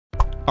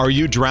Are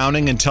you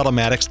drowning in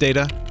telematics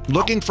data?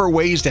 Looking for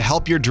ways to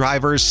help your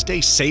drivers stay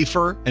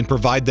safer and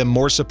provide them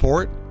more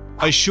support?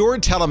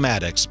 Assured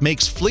Telematics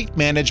makes fleet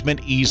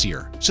management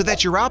easier so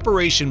that your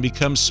operation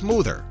becomes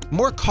smoother,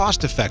 more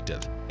cost-effective,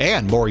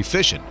 and more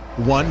efficient,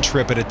 one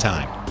trip at a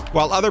time.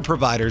 While other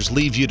providers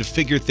leave you to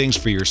figure things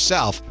for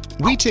yourself,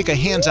 we take a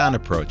hands-on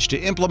approach to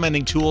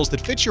implementing tools that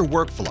fit your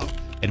workflow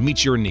and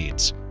meet your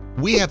needs.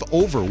 We have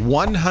over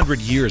 100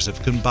 years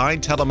of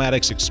combined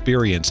telematics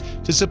experience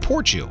to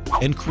support you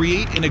and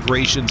create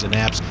integrations and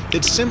apps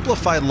that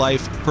simplify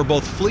life for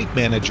both fleet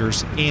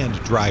managers and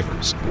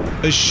drivers.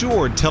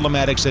 Assured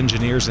Telematics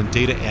engineers and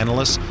data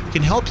analysts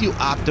can help you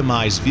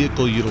optimize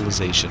vehicle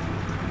utilization,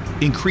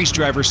 increase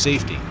driver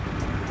safety,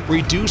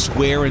 reduce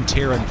wear and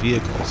tear on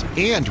vehicles,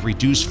 and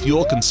reduce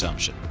fuel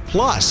consumption.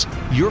 Plus,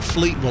 your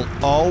fleet will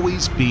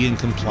always be in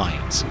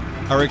compliance.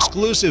 Our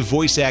exclusive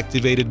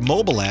voice-activated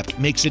mobile app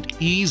makes it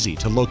easy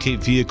to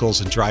locate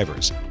vehicles and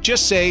drivers.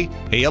 Just say,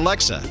 "Hey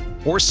Alexa,"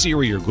 or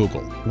Siri or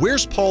Google,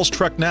 "Where's Paul's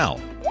truck now?"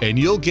 and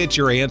you'll get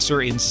your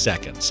answer in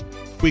seconds.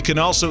 We can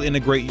also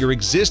integrate your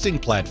existing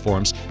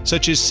platforms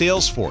such as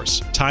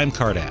Salesforce, time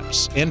card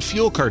apps, and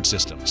fuel card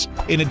systems.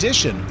 In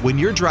addition, when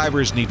your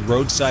drivers need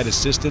roadside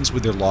assistance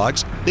with their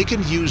logs, they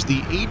can use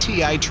the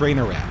ATI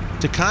Trainer app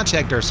to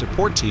contact our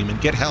support team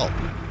and get help.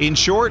 In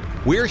short,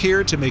 we're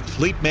here to make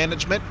fleet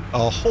management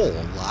a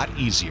whole lot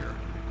easier.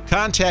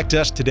 Contact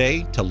us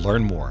today to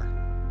learn more.